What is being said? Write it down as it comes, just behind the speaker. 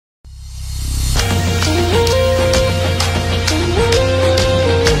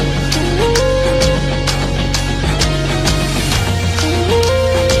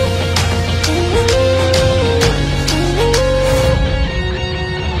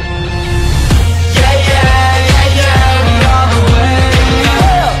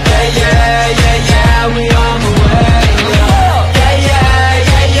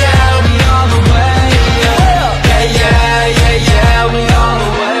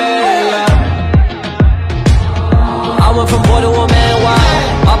to a man, why?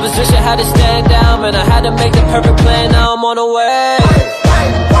 Opposition had to stand down, man, I had to make the perfect plan, now I'm on the way.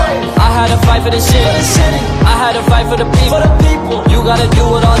 I had to fight for the city, I had to fight for the people. You gotta do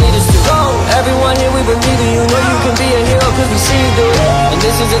what all leaders do. Everyone here, we believe in you. Know you can be a hero cause we see you do it. And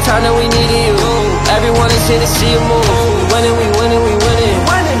this is the time that we need you. Everyone is here to see you move. We winning, we winning.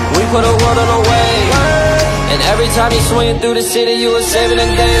 We put a world on the way. And every time you swinging through the city, you are saving the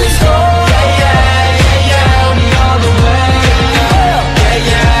day. Let's go. We on the way.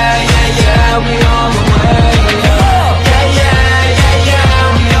 We on the way.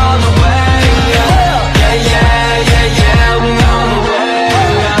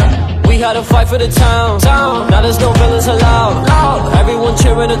 Gotta fight for the town. Now there's no villains allowed. Everyone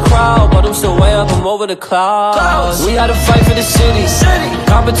cheering the crowd, but I'm still way up, I'm over the clouds. We had to fight for the city.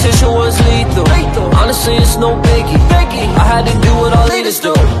 Competition was lethal. Honestly, it's no biggie. I had to do what all leaders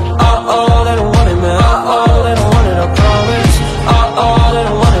do. Uh-oh, they don't want it, man. Uh-oh, they don't want it, I promise. Uh-oh, they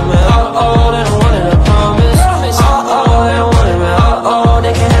don't want it, man. Uh-oh, they don't want it, I promise. Uh-oh, they don't want it, man. Uh-oh,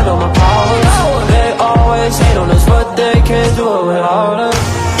 they can't handle my powers. They always hate on us, but they can't do it without us.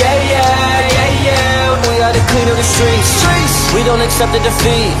 We gotta clean up the streets. We don't accept the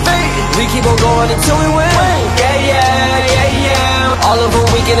defeat. We keep on going until we win. All of them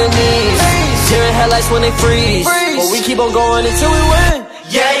weak in the knees, tearing headlights when they freeze. But we keep on going until we win.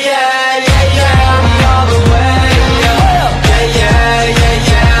 We all the way. We all the way.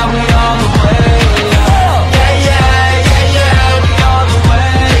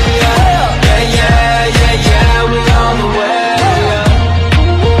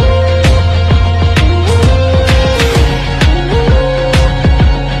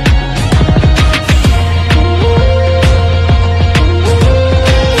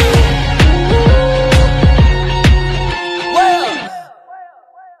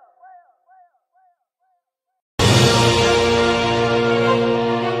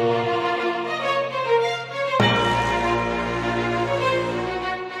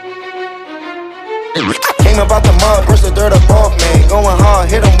 Came about the mud, brush the dirt up off me. Going hard,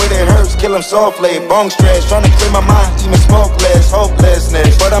 hit him with it hurts, kill him softly. Bong stretch, trying to clear my mind, even smoke less.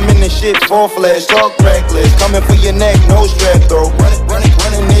 Hopelessness, but I'm in this shit full flesh. Talk reckless, coming for your neck, no strap though.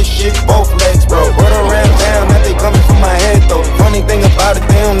 Running this shit, both legs, bro. Run around town, that they coming for my head though. Funny thing about it,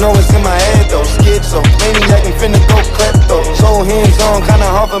 they don't know it's in my head though. Schizo, maniac and finna go klepto. So hands on, kinda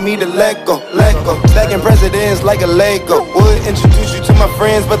hard for me to let go. Stacking presidents like a Lego. Would introduce you to my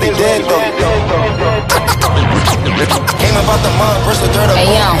friends, but they dead though. Came about the mud, brush the dirt up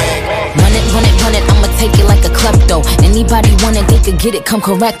on me. Run it, I'ma take it like a klepto. Anybody want it, they could get it, come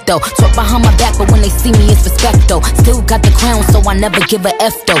correct though. Talk behind my back, but when they see me, it's respect though. Still got the crown, so I never give a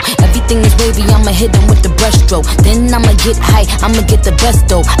F though. Everything is wavy, I'ma hit them with the breaststroke. Then I'ma get high, I'ma get the best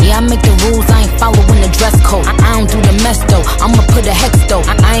though. Yeah, I make the rules, I ain't following the dress code. I don't do the mess though, I'ma put a hex though.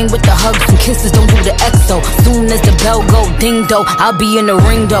 I ain't with the hugs and kisses, don't do the exo. Soon as the bell go ding though, I'll be in the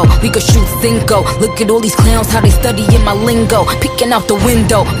ring though. We could shoot Cinco. Look at all these clowns, how they studying my lingo. Peeking out the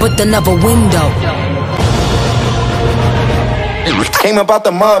window, but another window. Came about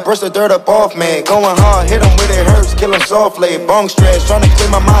the mud, brush the dirt up off me. Going hard, hit him with it hurts, kill him softly. Bong stretch, trying to clear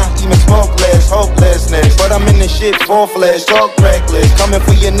my mind, even smoke less. Hopelessness, but I'm in this shit full flesh. Talk reckless, coming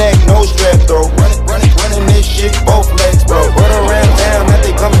for your neck, no strap though. Running this shit, both legs, bro. Run around town, that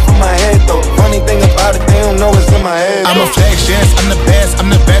they coming for my head though. Funny thing about it, they don't know it's in my head. I'm a flex, yes, I'm the best, I'm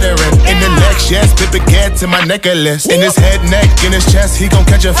the veteran. In the Lex, yes, Pippa get to my necklace. In his head, neck, in his chest, he gon'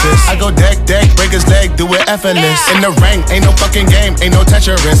 catch a fist. I go deck, break his leg, do it effortless. In the rank, ain't no fucking game, ain't no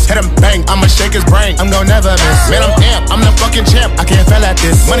Tetris. Hit him bang, I'ma shake his brain, I'm gon' never miss. Man, I'm amp, I'm the fucking champ, I can't fail at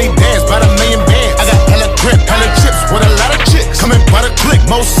this. Money dance, by the million bands. I got hella grip, hella chips, with a lot of chicks. Coming by the click,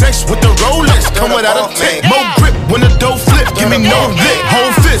 more sex with the Rolex. Come without a tick, more grip when the dough flip. Give me no lick,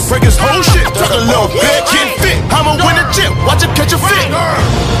 whole fist, break his whole shit. Talk a little bit, can't fit. I'ma win the chip, watch him catch a fit.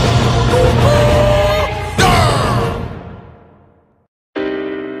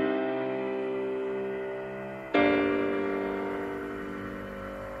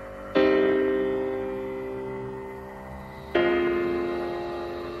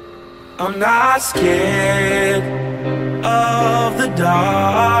 I'm not scared of the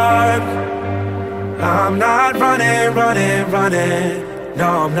dark. I'm not running.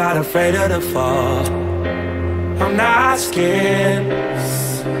 No, I'm not afraid of the fall. I'm not scared,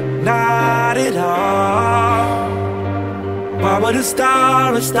 not at all. Why would a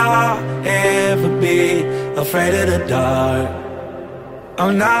star ever be afraid of the dark?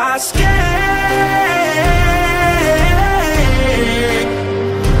 I'm not scared.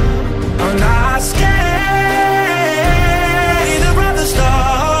 I'm not scared either of the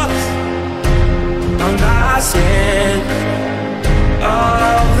stars. I'm not scared.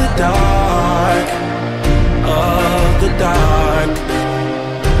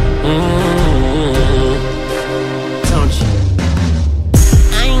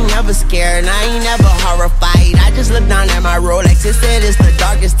 never scared, I ain't never horrified. I just look down at my Rolex, it said it's the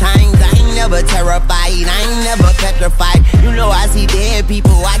darkest times. I ain't never terrified, I ain't never petrified. You know I see dead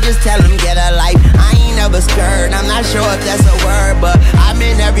people, I just tell them get a life. I ain't never scared, I'm not sure if that's a word, but I'm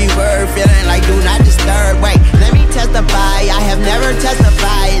in every word, feeling like do not disturb. Wait, let me testify, I have never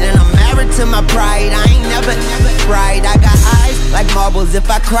testified, and I'm married to my pride. I ain't never cried. I got eyes like marbles. If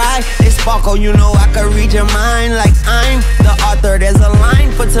I cry, they sparkle. You know I can read your mind like I'm the author. There's a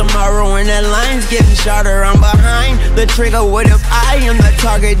line for tomorrow, and that line's getting shorter. I'm behind the trigger. What if I am the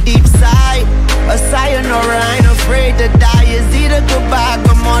target deep side? A sayonara, I ain't afraid to die. It's either goodbye,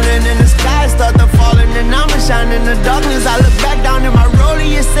 good morning, and the sky start to falling, and I'ma shine in the darkness. I look back down in my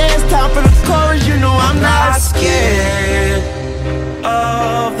rollie. It says time for the chorus. You know I'm not scared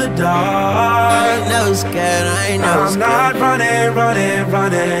of the dark. I ain't never scared, I ain't never I'm scared. not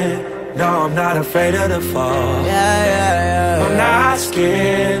running. No, I'm not afraid of the fall. Yeah. I'm not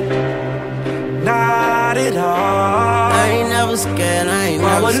scared, not at all. I ain't never scared, I ain't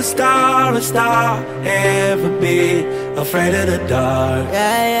Why never would a star ever be afraid of the dark?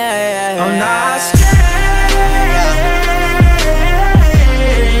 Yeah. I'm not scared.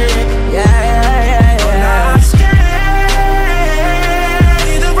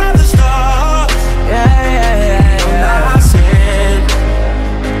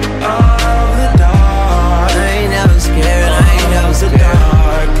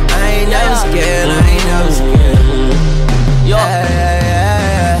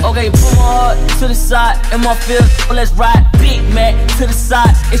 To the side, in my field, let's ride. Big Mac to the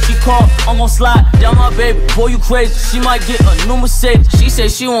side, if she call, I'm gon' slide down my baby. Boy, you crazy, she might get a new Mercedes. She said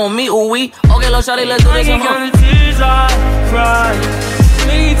she want me, ooh we. Okay, little shawty, let's do this. I can't count the tears I cry.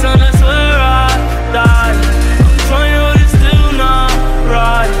 Many times I swear I died. I'm trying to hold it still not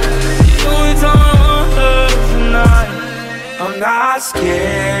right. The only time I want her tonight. I'm not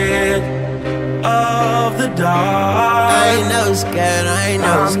scared of the dark. I ain't never scared, I ain't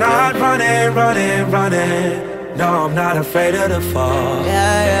never scared. I'm not running. No, I'm not afraid of the fall.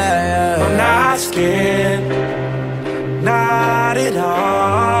 Yeah. I'm not scared, not at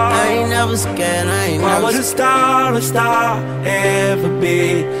all. I ain't never scared, I ain't Why never would a star ever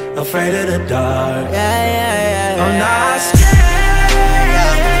be afraid of the dark? Yeah. I'm not scared.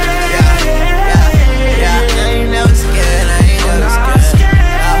 I ain't never scared, I ain't never scared.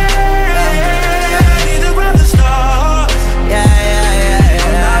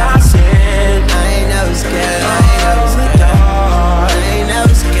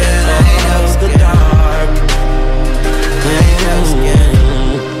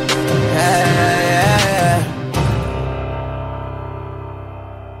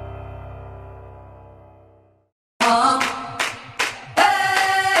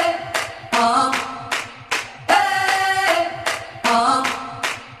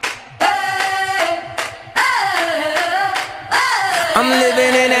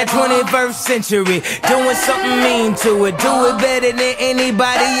 Century, doing something mean to it. Do it better than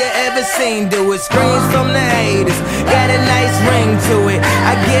anybody you ever seen do it. Screams from the haters, got a nice ring to it.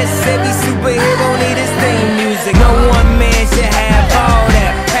 I guess every superhero need his theme music. No one man should have all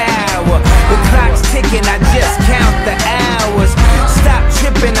that power. The clock's ticking, I just count the hours. Stop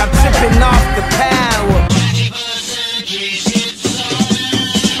tripping, I'm tripping off the power.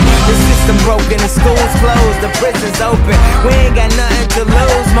 The system broken, the school's closed, the prison's open. We ain't got nothing to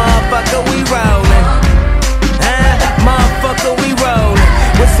lose, motherfucker, we rollin'. Motherfucker, we rollin'.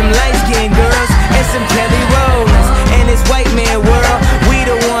 With some light-skinned girls and some Kelly Rollins. In this white man world, we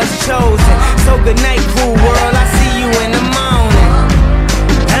the ones chosen. So good night, cool world, I see you in the morning.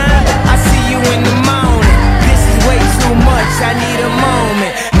 I see you in the morning. This is way too much, I need a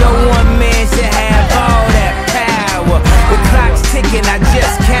moment. No one man should have all that power. The clock's ticking, I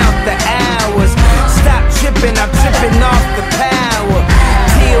just count the hours. Stop tripping, I'm tripping off the power.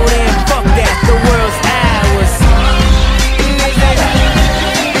 Till then, fuck that, the world's ours.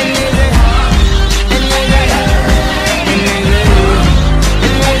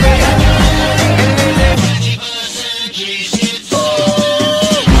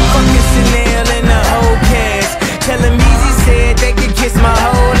 Fucking Chanel and the whole cast. Tell him Easy said they could kiss my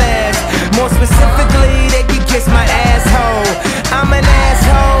whole ass. More specifically, they could kiss my asshole. I'm an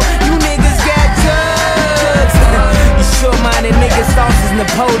asshole, you niggas got drugs. You sure-minded niggas, sauce is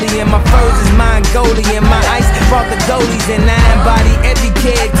Napoleon. My furs is Mongolian. My ice brought the goalies and I embody every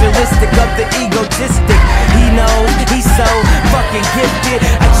characteristic of the egotistic. He knows he's so fucking gifted.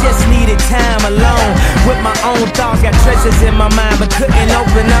 I just needed time alone with my own thoughts. Got treasures in my mind but couldn't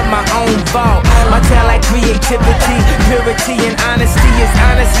open up my own vault. My talent, creativity, purity and honesty is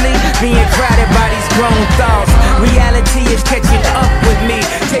honestly being crowded by these grown thoughts. Reality is catching up with me,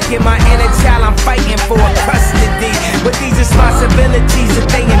 taking my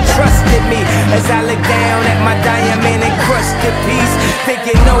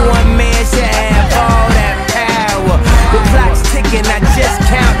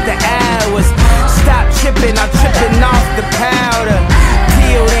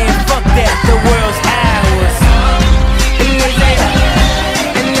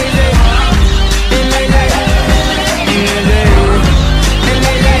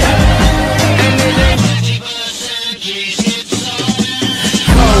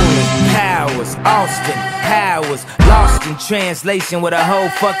translation with a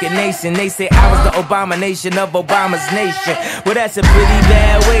whole fucking nation. They say I was the abomination of Obama's nation. Well, that's a pretty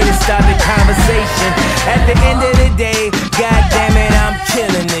bad way to start the conversation. At the end of the day, god damn it, I'm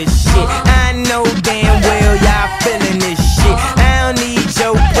killing this shit. I know damn well y'all feeling this shit. I don't need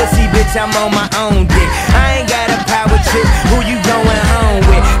your pussy, bitch, I'm on my own dick. I ain't got a power trip, who you going home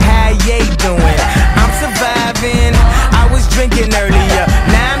with? How you doing? I'm surviving. I was drinking earlier,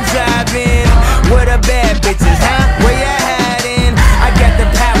 now I'm driving. What a bad bitches, huh? Where you hiding? I got the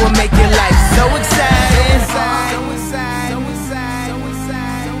power, make your life so exciting.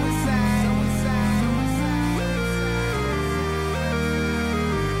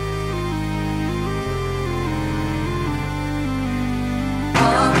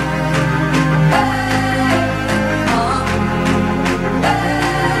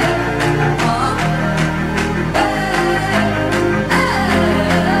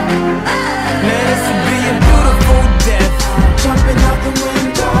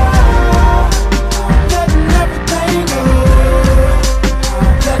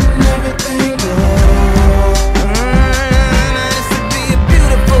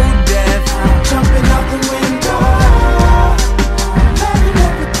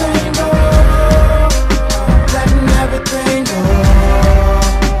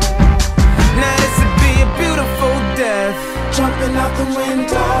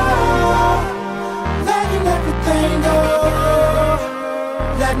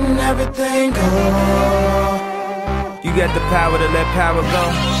 You got the power to let power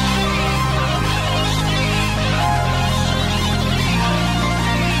go.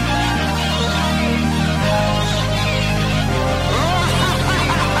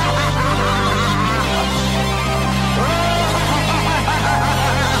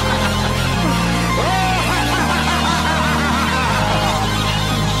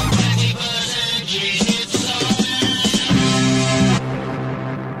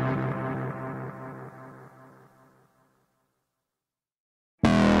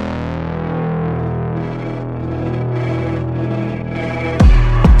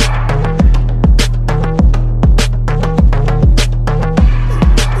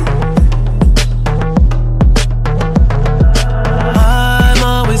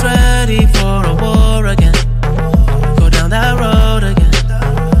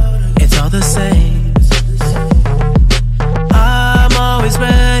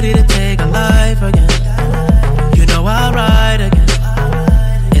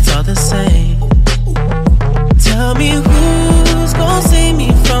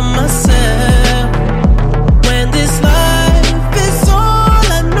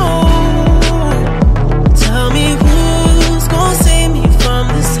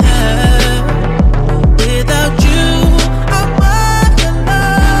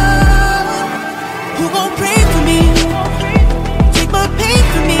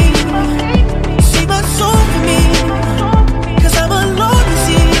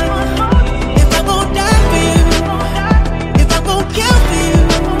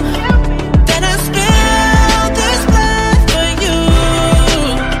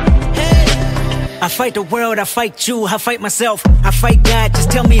 fight the world, I fight you, I fight myself, I fight God,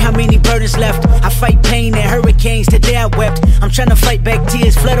 just tell me how many burdens left. I fight pain and hurricanes, today I wept. I'm trying to fight back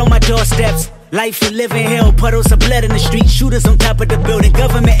tears, flood on my doorsteps. Life and living hell, puddles of blood in the street, shooters on top of the building,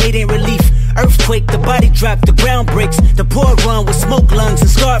 government aid ain't relief. Earthquake, the body drop, the ground breaks, the poor run with smoke lungs and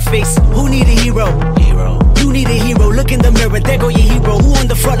scarred face. Who need a hero? You need a hero, look in the mirror, there go your hero. Who on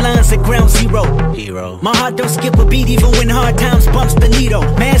the front lines at ground zero? My heart don't skip a beat even when hard times bumps the needle.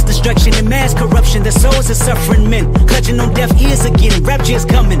 Mass destruction and mass corruption, the souls of suffering men, clutching on deaf ears again, rapture is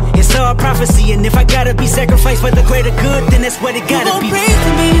coming. It's all prophecy, and if I gotta be sacrificed for the greater good, then that's what it gotta be. Pray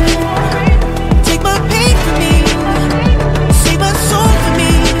for me, take my pain for me, save my soul for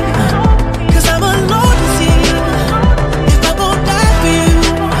me, 'cause I'm alone to see. If I'm gon' die for you,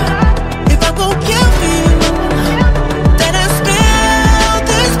 if I'm gon' kill for you, then I spill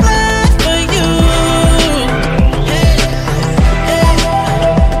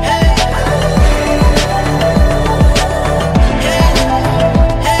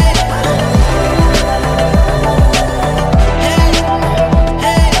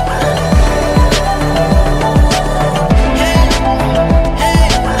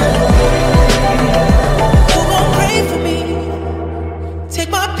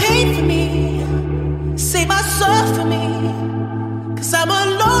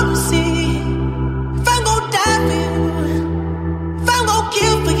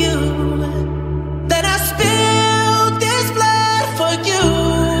this blood for you.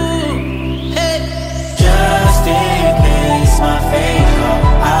 Hey, hey,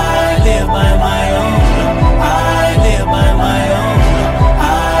 hey, my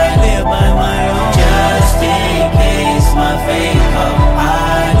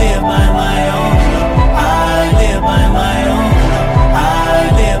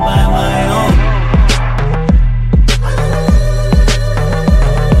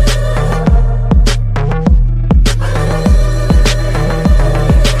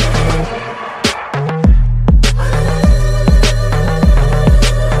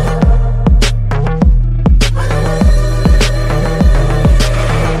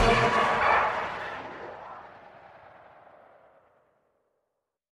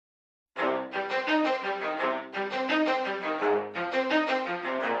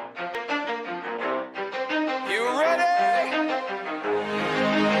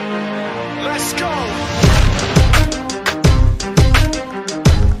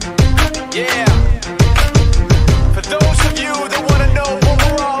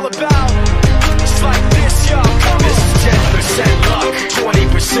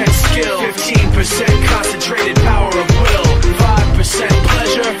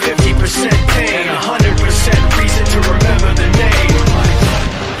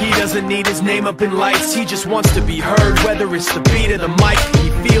fame up in lights. He just wants to be heard, whether it's the beat or the mic.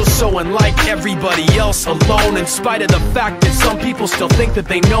 He feels so unlike everybody else, alone, in spite of the fact that some people still think that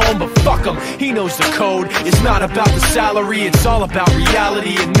they know him. But fuck him, he knows the code. It's not about the salary, it's all about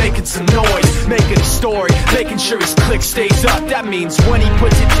reality and making some noise, making a story, making sure his click stays up. That means when he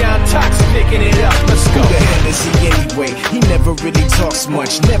puts it down, Tox picking it up. Let's go. Who the hell is he anyway? He never really talks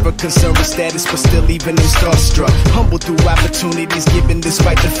much, never concerned with status, but still even him starstruck. Humble through opportunities given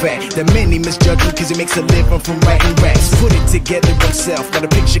despite the fact that many misjudge him cause he makes a living from writing raps. Put it together himself, got a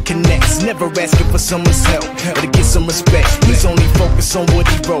picture connects, never asking for someone's help or to get some respect. He's only focused on what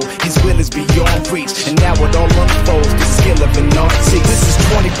he wrote, his will is beyond reach, and now it all unfolds, the skill of an artist. This is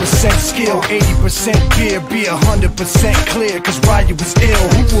 20% skill, 80% fear, be 100% clear, cause Ryu was ill.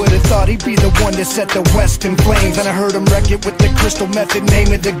 Who would've thought he'd be the one that set the West in flames? And I heard him wreck it with the crystal method,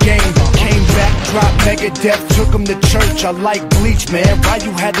 name of the game. Came back, dropped Megadeth, took him to church. I like Bleach, man.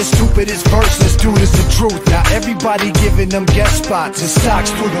 Ryu had the stupidest verse, this dude is the truth. Now everybody giving them guest spots, his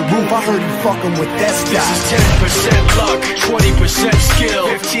stocks through the roof. I heard he fucking with that stock. This is 10% luck, 20% skill,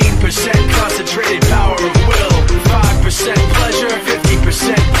 15% concentrated power of will, 5% pleasure,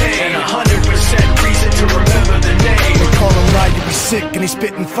 50% pain, and 100% reason to remember the name. They call him Ryu, he's sick and he's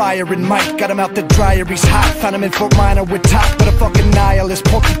spitting fire and Mike got him out the dryer, he's hot. Found him in Fort Minor with top, but a fucking nihilist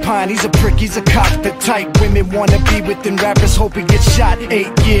porcupine. He's a prick, he's a cock, the type women wanna be within. Rappers hope he gets shot. 8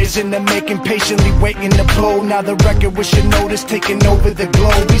 years in the making, patiently waiting to blow. Now the record with your notice taking over the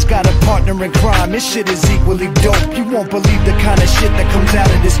globe. He's got a partner in crime, this shit is equally dope. You won't believe the kind of shit that comes out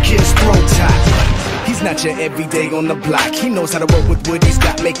of this kid's throat. He's not your everyday on the block. He knows how to work with what he's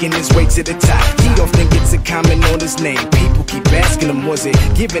got, making his way to the top. He often gets a comment on his name. People keep asking him, was it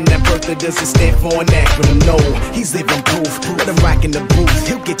given that birth or does it stand for an acronym? No, he's living proof. Let him rock in the booth.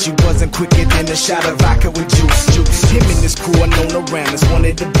 He'll get you buzzing quicker than a shot of vodka with juice. Him and his crew are known around as one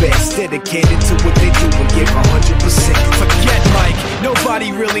of the best, dedicated to what they do and give 100%. Forget Mike,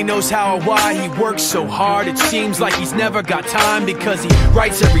 nobody really knows how or why he works so hard. It seems like he's never got time because he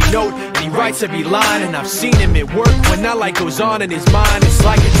writes every note and he writes every line. And I've seen him at work when that light goes on in his mind. It's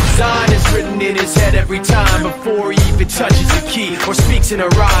like a design is written in his head every time before he even touches a key or speaks in a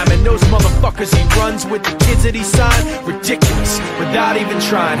rhyme. And those motherfuckers he runs with, the kids that he signed, ridiculous, without even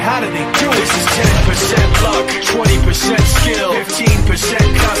trying. How do they do it? This is 10% luck, 20% skill, 15%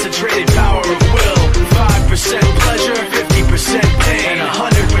 concentrated power of will, 5% pleasure, 50% pain, and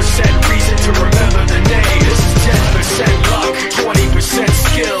 100% reason to remember the name. This is 10% luck, 20%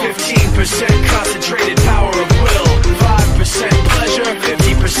 skill, 15% concentrated power of will, 5% pleasure,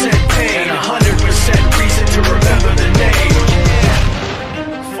 50% pain, and 100% reason to remember the name.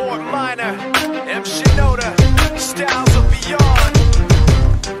 Yeah. Fort Minor, M. Shinoda, styles of beyond.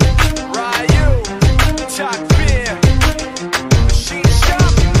 Ryu, Talk Beer, Machine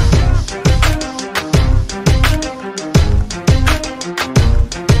Shop.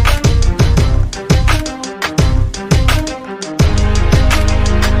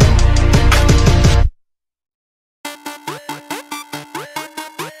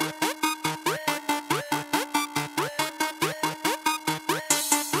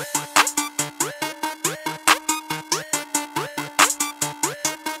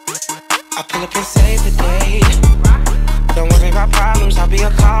 I pull up and save the day. Don't worry about problems, I'll be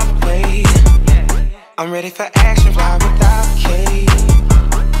a call away. I'm ready for action, fly without a cage.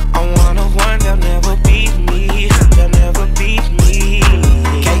 I'm one-on-one, they'll never beat me. They'll never beat me.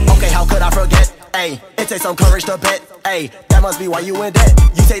 Okay, how could I forget? Ayy, it takes some courage to bet. Ayy, that must be why you in debt.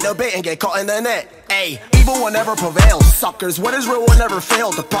 You take the bait and get caught in the net. Ayy, evil will never prevail. Suckers, what is real will never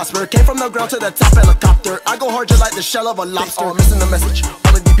fail to prosper. Came from the ground to the top helicopter. I go hard just like the shell of a lobster. All missing the message.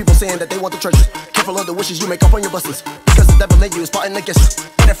 All of these people saying that they want the treasure. Careful of the wishes you make up on your buses. Because the devil in you is plotting against you.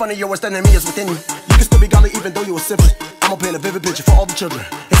 And in front of your worst enemy is within you. You can still be godly even though you a sinful. I'ma paint a vivid picture for all the children.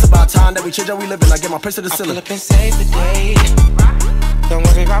 It's about time that we change how we live and I get my praise to the ceiling. I pull up and save the day. Don't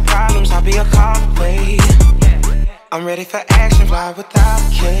worry about problems, I'll be a call away. I'm ready for action, fly without a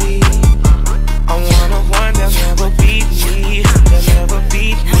cage. I'm one-on-one, they'll never beat me. They'll never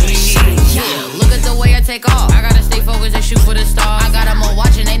beat me. Yeah, look at the way I take off. I gotta stay focused and shoot for the stars. I got them all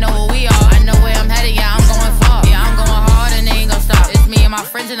watching, they know who we are. I know where I'm headed, yeah, I'm going far. Yeah, I'm going hard and they ain't gonna stop. It's me and my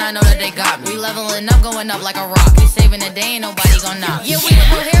friends and I know that they got me. We leveling up, going up like a rock. We saving the day, ain't nobody gonna knock. Yeah, we the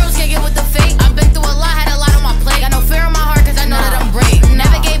real heroes, can't get with the fate. I've been through a lot, had a lot on my plate. Got no fear in my heart, cause I know that I'm brave.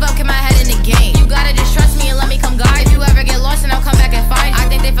 Never gave up, kept my head in the game. You gotta just trust me and let me come guide. If you ever get lost and I'll come back and find. I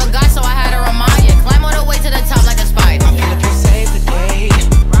think they forgot, so I had to remind you. Climb all the way to the top like a spider. I pull up and save the day.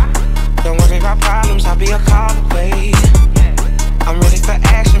 Don't worry about problems, I'll be a call away. I'm ready for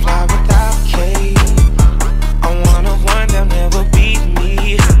action, fly without a cage. I'm one-on-one, they'll never beat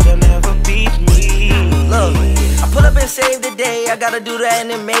me. They'll never beat gotta do that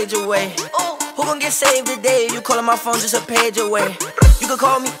in a major way. Who gon' get saved today? You calling my phone just a page away. You could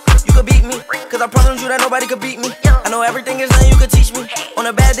call me, you could beat me, cause I promise you that nobody could beat me. I know everything is nothing you could teach me. On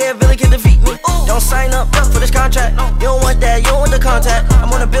a bad day, a villain can defeat me. Don't sign up for this contract. You don't want that, you don't want the contact.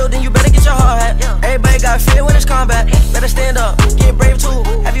 I'm on a building, you better get your hard hat. Everybody got fear when it's combat. Better stand up, get brave too.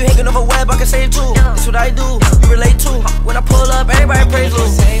 Have you hanging over web, I can save too. That's what I do, you relate to. When I pull up, everybody praise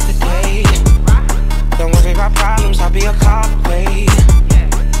Lou. Save the day. Don't worry about problems, I'll be a call away.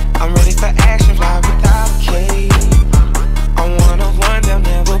 I'm ready for action, fly without a cage. I'm one of one, they'll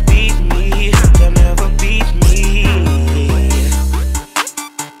never beat me. They'll never beat me.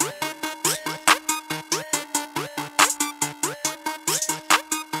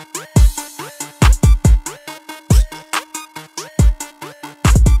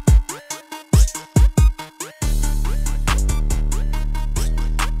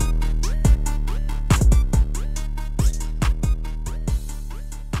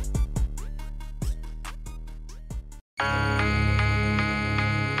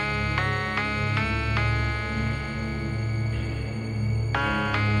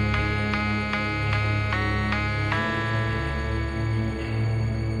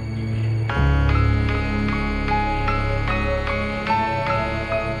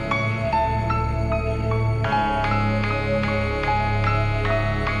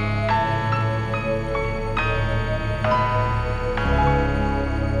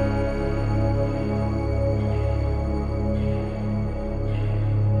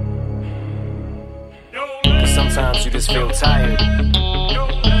 Sometimes you just feel tired,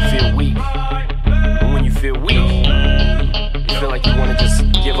 feel weak. And when you feel weak, you feel like you wanna just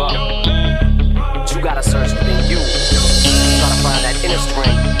give up. But you gotta search within you. Try to find that inner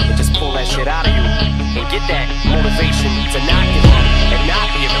strength and just pull that shit out of you. And get that motivation to not give up and not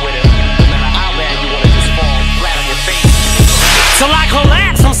be a quitter. No matter how bad you wanna just fall flat on your face. Till I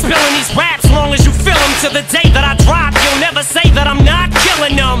collapse, I'm spilling these raps. Long as you feel them, to the day that I drop, you'll never say that I'm not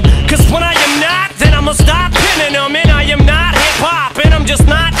killing them. Cause when I am not, then I'ma stop pinning them. And I am not hip-hop, and I'm just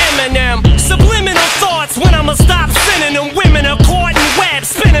not Eminem. Subliminal thoughts when I'ma stop sending them. Women are caught in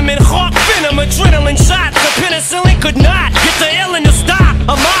webs, spin them in hawk venom. Adrenaline shots, the penicillin could not get the illin to stop.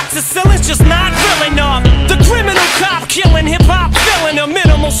 Amoxicillin's just not real enough. The criminal cop killing hip-hop, filling a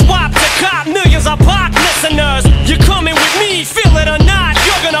minimal swap to cop millions of pop listeners. You're coming with me, feel it or not,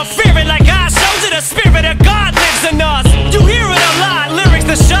 you're gonna fear it like I showed you. The spirit of God lives in us. You hear it a lot, lyrics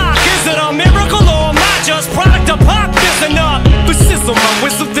the shock. Is it a miracle or am I just product of pop? Listen up, but sizzle my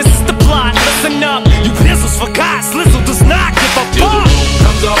whistle, this is the plot. Listen up, you pistols forgot, Slizzle does not give a Till fuck. the roof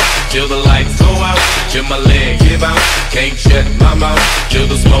comes off, till the lights go out, till my leg give out, can't shut my mouth, till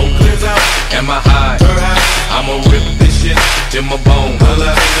the smoke clears out, and my high, I'ma rip this shit, till my bone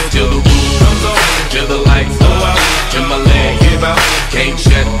holla, till the roof comes off, till the lights go out, till my leg give out, can't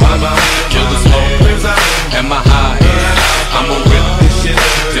shut my mouth, till the smoke clears out, and my high, I'ma rip this shit,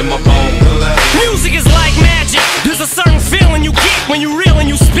 till my bone holla. Music is like magic. There's a certain feeling you get when you reel and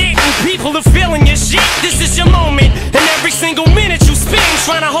you spit, and people are feeling your shit. This is your moment, and every single minute you spend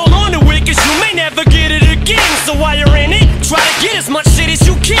trying to hold on to it, cause you may never get it again. So while you're in it, try to get as much shit as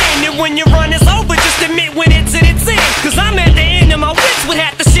you can. And when your run is over, just admit when it's in its end. Cause I'm at the end of my wits with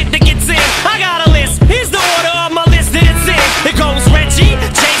half the shit that gets in. I got a list, here's the order of my list that it's in. It goes Reggie,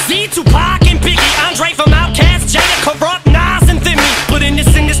 Jay-Z, Tupac, and Biggie, Andre from Outkast, Jada, Corrupt, Nas, and Thimmy. But in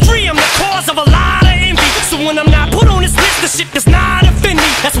this industry, I'm the cause of a lot of envy. So when I'm not put on this list, the shit does not offend me.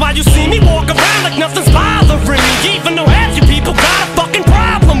 That's why you see me walk around like nothing's bothering me. Even though half you people got a fucking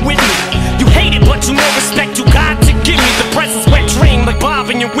problem with me. You hate it, but you know respect you got to give me. The presence wet dream like Bob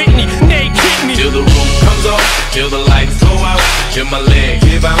and your Whitney. Nay, hit me. Till the roof comes off, till the lights go out, till my leg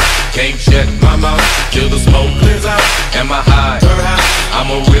give out, can't shut my mouth, till the smoke clears out, and my high,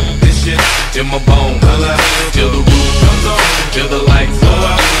 I'ma rip this shit, till my bone holla, till the roof comes off, till the lights go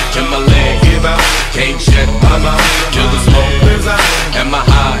out, till my leg give out, can't shut my mouth, till the smoke clears out, and my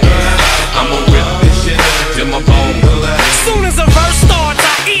high, I'ma rip this shit, till my bone holla. Soon as a verse starts,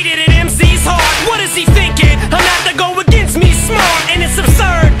 I eat it at MC's heart. What is he thinking? I'm not to go against me, smart, and it's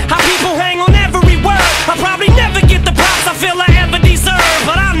absurd how people hang on every word. I'll probably never get the props I feel I ever deserve,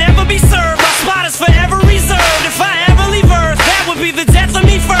 but I'll never be served. My spot is forever reserved. If I ever leave Earth, that would be the death of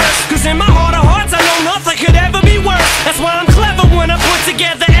me first. Cause in my heart of hearts, I know nothing could ever be worse. That's why I'm clever when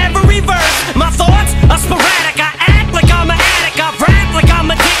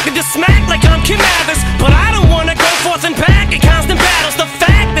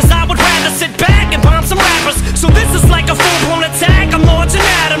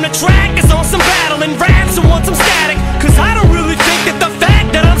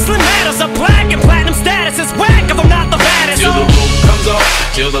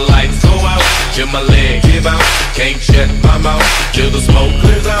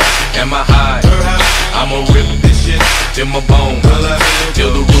clears out, and my hide. I'ma rip this shit till my bone,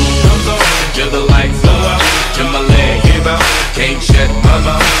 till the roof comes on, till the lights go out, till my leg give out, can't shut my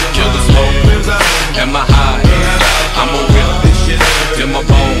mouth, till the smoke clears out, and my hide. I'ma rip this shit till my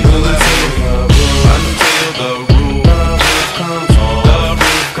bone, until the roof comes on,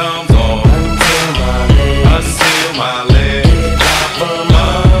 until my leg from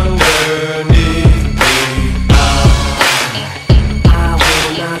underneath me. I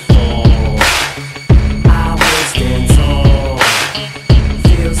will not fall, I will stand tall.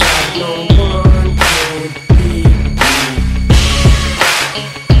 Feels like no one can beat me.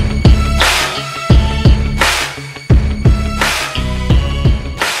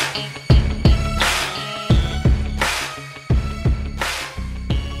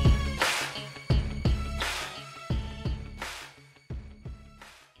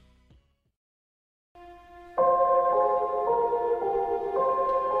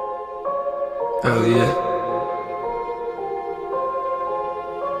 Oh yeah.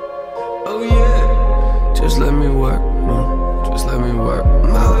 Oh yeah. Just let me work, just let me work.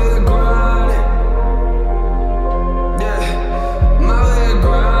 I'm out here grinding. Yeah, I'm out here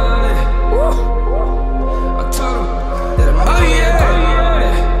grinding. Woo. I told him that I'm out here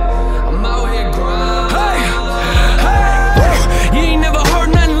grinding. I'm out here grinding. Hey, you ain't never heard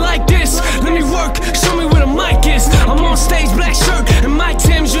nothing like this. Let me work, show me where the mic is. I'm on stage, black shirt and my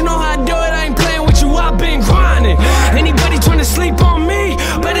Timbs. You know how I do it, I ain't playing with you, I've been grinding. Anybody trying to sleep on me,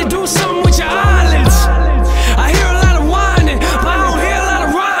 better do something with your eyelids. I hear a lot of whining, but I don't hear a lot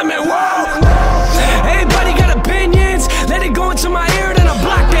of rhyming. Whoa. Everybody got opinions, let it go into my ear, then I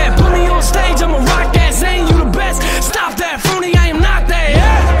block that. Put me on stage, I'ma rock that. Saying you the best, stop that, phony, I am not that.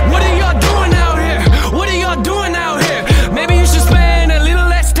 Yeah. What are y'all doing out here? What are y'all doing out here? Maybe you should spend a little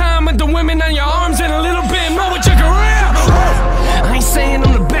less time with the women on your arms and a little bit more with your career. I ain't saying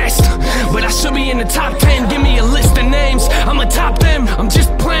I'm the best, but I should be in the top 10. Give me a list of names, I'ma top them. I'm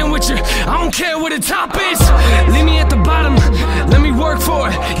just playing with you, I don't care what the top is. Leave me at the bottom, let me work for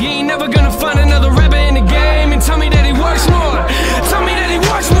it. You ain't never gonna find another rapper in the game and tell me that he works more. Tell me that he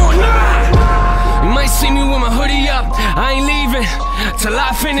works more, nah. You might see me with my hoodie up, I ain't leaving till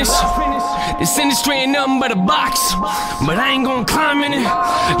I finish. This industry ain't nothing but a box, but I ain't gonna climb in it.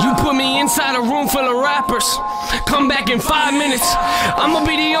 You put me inside a room full of rappers, come back in 5 minutes, I'ma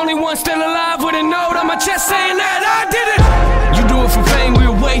be the only one still alive with a note on my chest saying that I did it. You do it for fame, we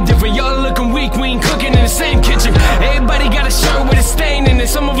were way different. Y'all looking weak, we ain't cooking in the same kitchen. Everybody got a shirt with a stain in it,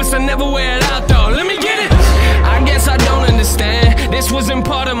 some of us will never wear it out though. Let me get it. I guess I don't understand, this wasn't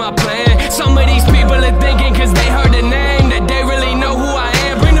part of my plan. Some of these people are thinking cause they heard the name that they really know who I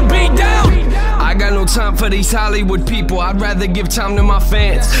am. Bring the beat down. I got no time for these Hollywood people, I'd rather give time to my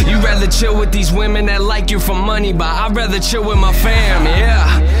fans. You rather chill with these women that like you for money, but I'd rather chill with my fam,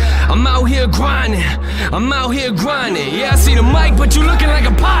 yeah. I'm out here grinding, I'm out here grinding. Yeah, I see the mic, but you looking like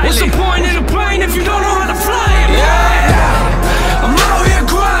a pilot. What's the point of the plane if you don't know how to fly it? Yeah, I'm out here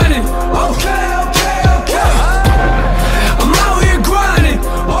grinding. Okay, okay, okay. I'm out here grinding.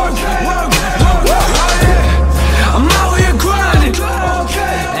 Okay, okay. I'm out here grinding.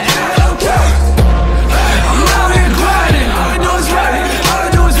 Okay, okay. I'm out here grinding. All I do is right. All I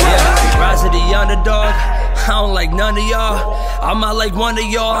do is right. Rise of the underdog, I don't like none of y'all. I'm not like one of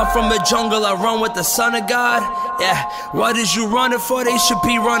y'all, I'm from the jungle, I run with the son of God. Yeah, what is you running for? They should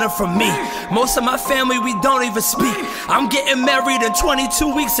be running from me. Most of my family, we don't even speak. I'm getting married in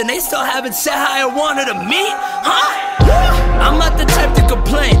 22 weeks and they still haven't said how I wanted to meet, huh? I'm not the type to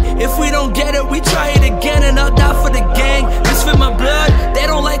complain. If we don't get it, we try it again, and I'll die for the gang. This for my blood, they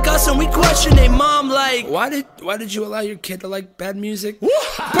don't like us and we question their mom like, Why did you allow your kid to like bad music?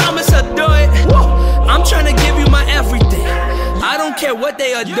 Promise I'll do it. I'm trying to give you my everything. I don't care what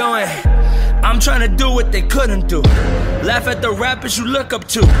they are doing, I'm trying to do what they couldn't do. Laugh at the rappers you look up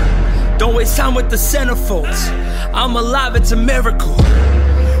to. Don't waste time with the centerfolds. I'm alive, it's a miracle.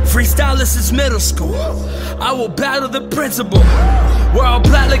 Freestylist is middle school. I will battle the principal. We're all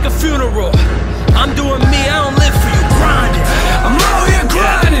black like a funeral. I'm doing me, I don't live for you grinding. I'm out here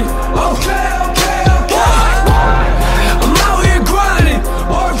grinding. Okay, okay, okay. I'm out here grinding.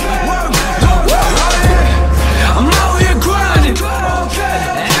 Okay, okay. I'm out here grinding. Okay,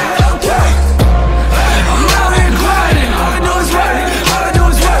 okay. I'm out here grinding. All I do is right. All I do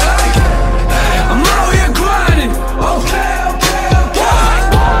is right. I'm out here grinding. Okay, okay, okay.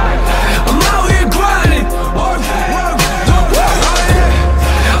 I'm out here grinding. Okay, okay.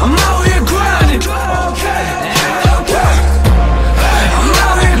 I'm out here grinding. Okay, okay.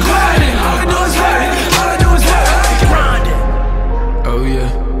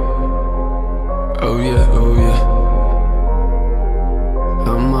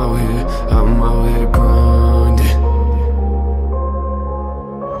 I'm out here grinding.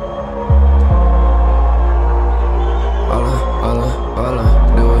 All I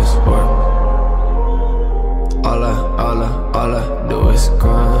do is work. All I do is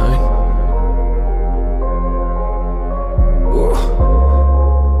grind. Ooh.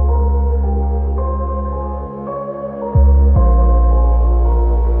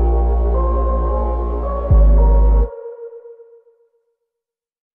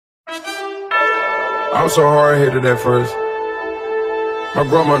 I was so hard-headed at first. My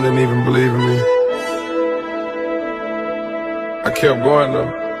grandma didn't even believe in me. I kept going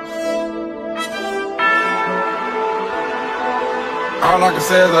though. All I can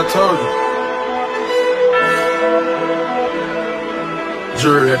say is I told you.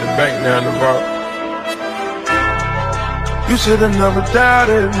 Jury at the bank now in the vault. You should've never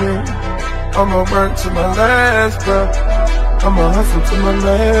doubted me. I'ma work to my last breath. I'ma hustle to my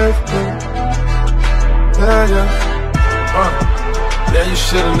last breath. Yeah, you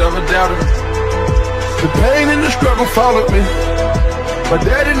should've never doubted me. The pain and the struggle followed me. My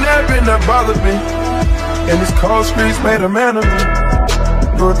daddy never that bothered me. And these cold streets made a man of me.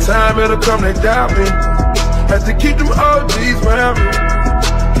 For a time it'll come, they doubt me. Had to keep them OGs around me.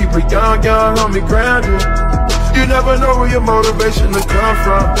 Keep a young homie grounded. You never know where your motivation to come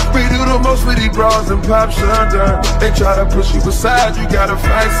from. We do the most with these bras and pop shundun. They try to push you aside, you gotta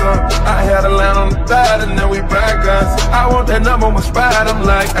fight some. I had a line on the thigh and then we back guns. I want that number on my spot, I'm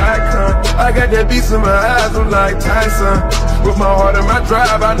like icon. I got that beast in my eyes, I'm like Tyson. With my heart and my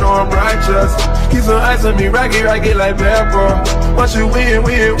drive, I know I'm righteous. Keep some ice on me, rocky like bad boy. Once you win,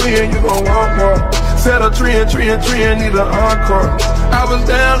 you gon' want more. Set a tree and need an encore. I was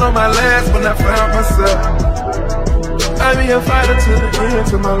down on my last when I found myself. I be a fighter to the end,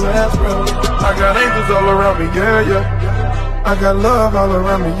 to my last breath. I got angels all around me, yeah. I got love all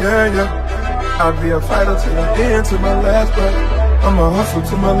around me, yeah. I'll be a fighter to the end, to my last breath. I'ma hustle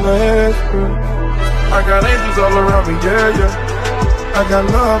to my last breath. I got angels all around me, yeah. I got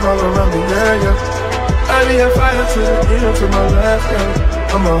love all around me, yeah. I be a fighter to the end, to my last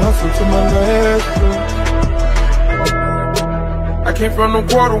breath. I'ma hustle to my last breath. I came from the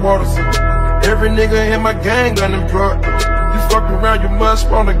waters. Every nigga in my gang unemployed. You fuck around, you must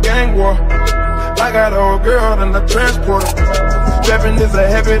spawn a gang war. I got an old girl and I transport her. Stepping is a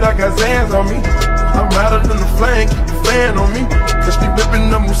habit, I got Zans on me. I'm hotter than the flame, keep the fan on me. Cause they ripping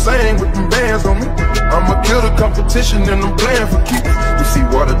them Hussein with them bands on me. I'ma kill the competition and I'm playing for keeps. You see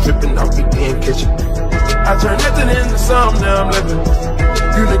water dripping out me in kitchen. I turn nothing into something, now I'm living.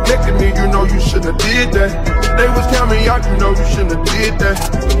 You neglected me, you know you shouldn't have did that. They was counting me out, you know you shouldn't have did that.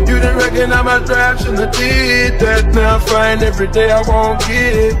 You didn't recognize my drive, shouldn't have did that. Now I'm fighting every day, I won't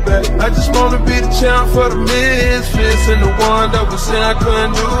get it back. I just wanna be the champ for the misfits and the one that was saying I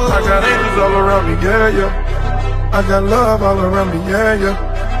couldn't do. I got angels all around me, yeah. I got love all around me, yeah.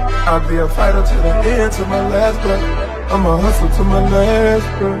 I'll be a fighter to the end, to my last breath. I'ma hustle to my last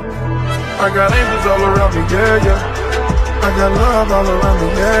breath. I got angels all around me, yeah. I got love all around me,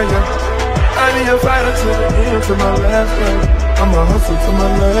 yeah. I be a fighter to the end, to my last breath. I'ma hustle to my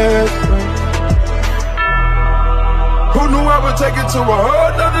last breath. Who knew I would take it to a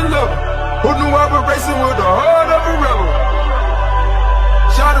whole nother level? Who knew I would racing with the heart of a rebel?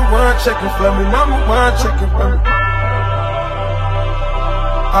 Shawty one checking for me, number one checking for me.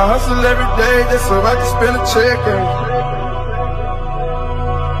 I hustle every day just so I can spend a check.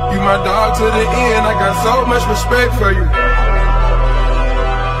 You my dog to the end, I got so much respect for you.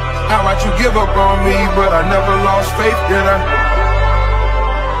 I watch you give up on me, but I never lost faith, did I?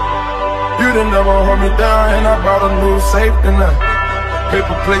 You didn't never hold me down, and I bought a new safe tonight.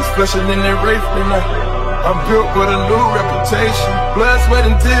 Paper plates flushing in their rafe tonight. I'm built with a new reputation. Blood, sweat,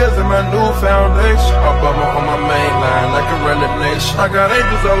 and tears in my new foundation. I'm bumming on my main line like a running nation. I got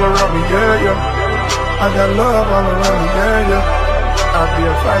angels all around me, yeah. I got love all around me, yeah. I'll be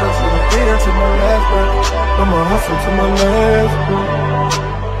a fighter to the end, to my last breath. I'ma hustle to my last breath.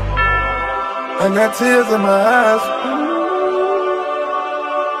 I got tears in my eyes.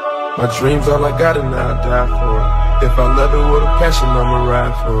 My dreams all I got and now I die for it. If I love it with a passion, I'ma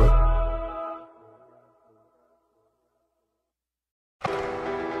ride for it.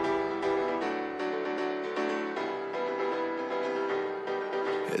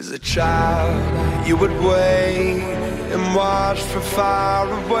 As a child, you would wait and watch from far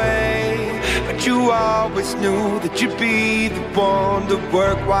away, but you always knew that you'd be the one to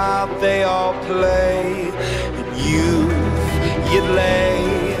work while they all play. In youth, you'd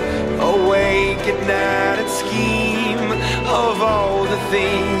lay awake at night and scheme of all the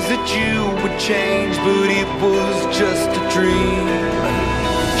things that you would change, but it was just a dream.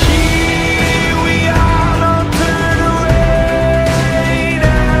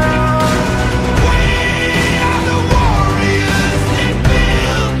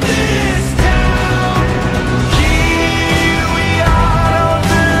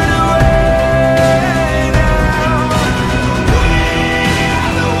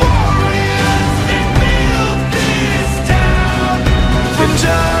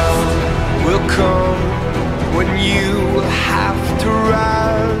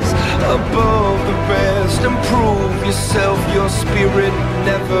 above the rest and prove yourself, your spirit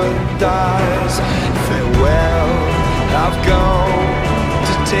never dies. Farewell, I've gone